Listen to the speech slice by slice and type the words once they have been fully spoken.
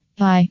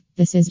Hi,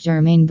 this is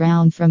Jermaine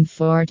Brown from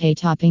Forte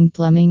Topping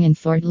Plumbing in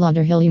Fort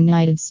Lauderdale,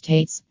 United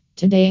States.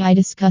 Today I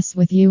discuss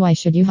with you why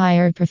should you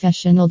hire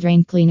professional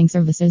drain cleaning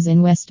services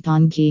in West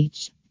Palm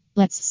Beach.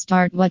 Let's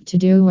start what to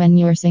do when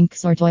your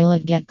sinks or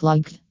toilet get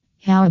clogged.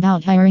 How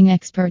about hiring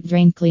expert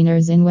drain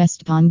cleaners in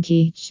West Palm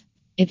Beach?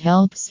 It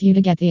helps you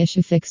to get the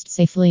issue fixed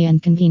safely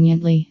and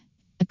conveniently.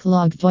 A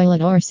clogged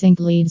toilet or sink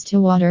leads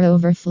to water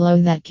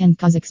overflow that can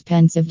cause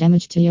expensive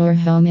damage to your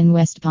home in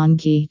West Palm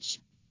Beach.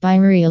 By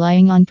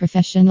relying on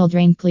professional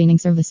drain cleaning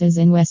services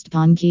in West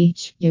Palm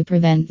Beach, you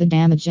prevent the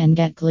damage and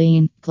get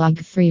clean,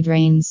 clog-free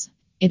drains.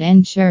 It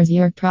ensures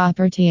your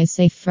property is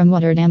safe from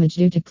water damage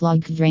due to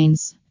clogged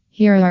drains.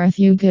 Here are a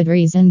few good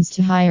reasons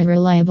to hire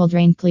reliable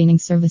drain cleaning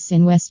service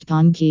in West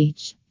Palm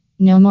Beach.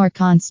 No more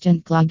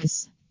constant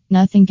clogs.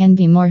 Nothing can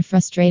be more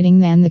frustrating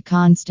than the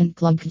constant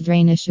clogged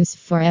drain issues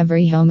for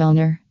every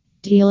homeowner.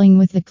 Dealing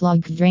with the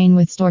clogged drain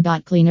with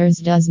store-bought cleaners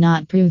does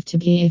not prove to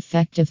be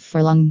effective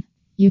for long.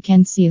 You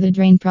can see the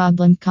drain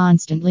problem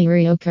constantly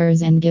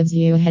reoccurs and gives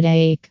you a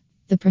headache.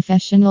 The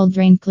professional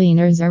drain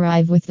cleaners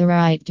arrive with the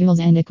right tools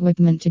and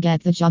equipment to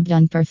get the job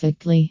done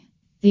perfectly.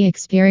 The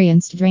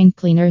experienced drain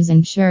cleaners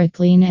ensure a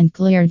clean and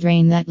clear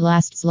drain that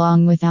lasts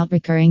long without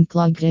recurring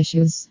clogged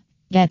issues.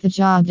 Get the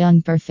job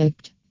done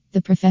perfect.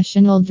 The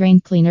professional drain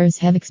cleaners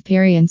have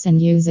experience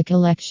and use a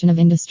collection of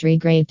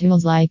industry-grade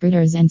tools like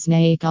routers and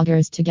snake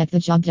augers to get the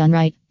job done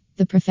right.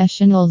 The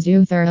professionals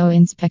do thorough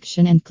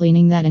inspection and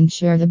cleaning that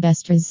ensure the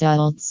best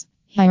results.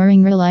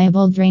 Hiring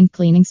reliable drain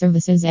cleaning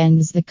services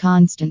ends the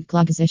constant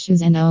clogs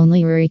issues and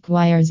only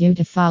requires you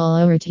to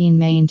follow routine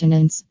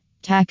maintenance.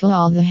 Tackle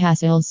all the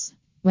hassles.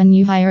 When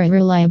you hire a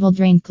reliable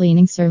drain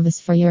cleaning service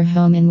for your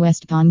home in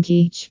West Palm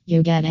Beach,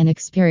 you get an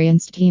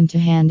experienced team to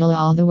handle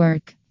all the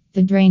work.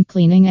 The drain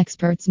cleaning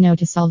experts know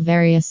to solve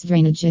various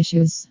drainage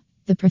issues.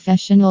 The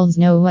professionals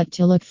know what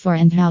to look for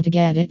and how to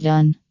get it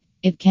done.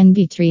 It can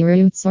be tree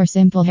roots or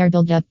simple hair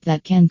buildup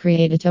that can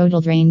create a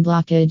total drain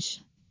blockage.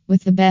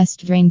 With the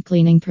best drain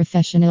cleaning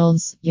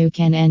professionals, you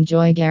can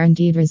enjoy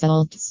guaranteed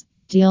results.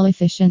 Deal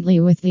efficiently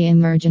with the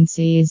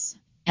emergencies.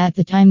 At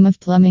the time of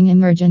plumbing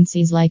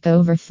emergencies like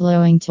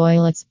overflowing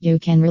toilets, you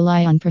can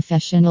rely on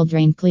professional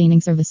drain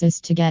cleaning services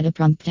to get a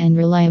prompt and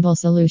reliable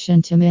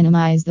solution to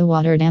minimize the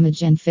water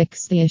damage and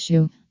fix the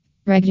issue.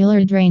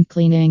 Regular drain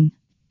cleaning.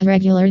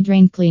 Regular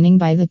drain cleaning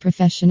by the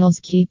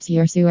professionals keeps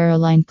your sewer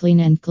line clean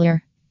and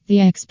clear. The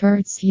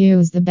experts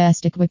use the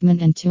best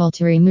equipment and tool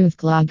to remove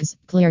clogs,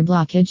 clear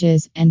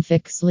blockages, and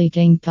fix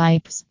leaking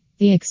pipes.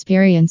 The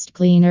experienced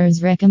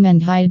cleaners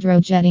recommend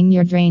hydrojetting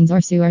your drains or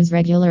sewers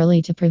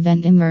regularly to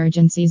prevent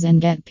emergencies and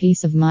get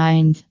peace of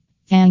mind.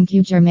 Thank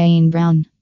you, Jermaine Brown.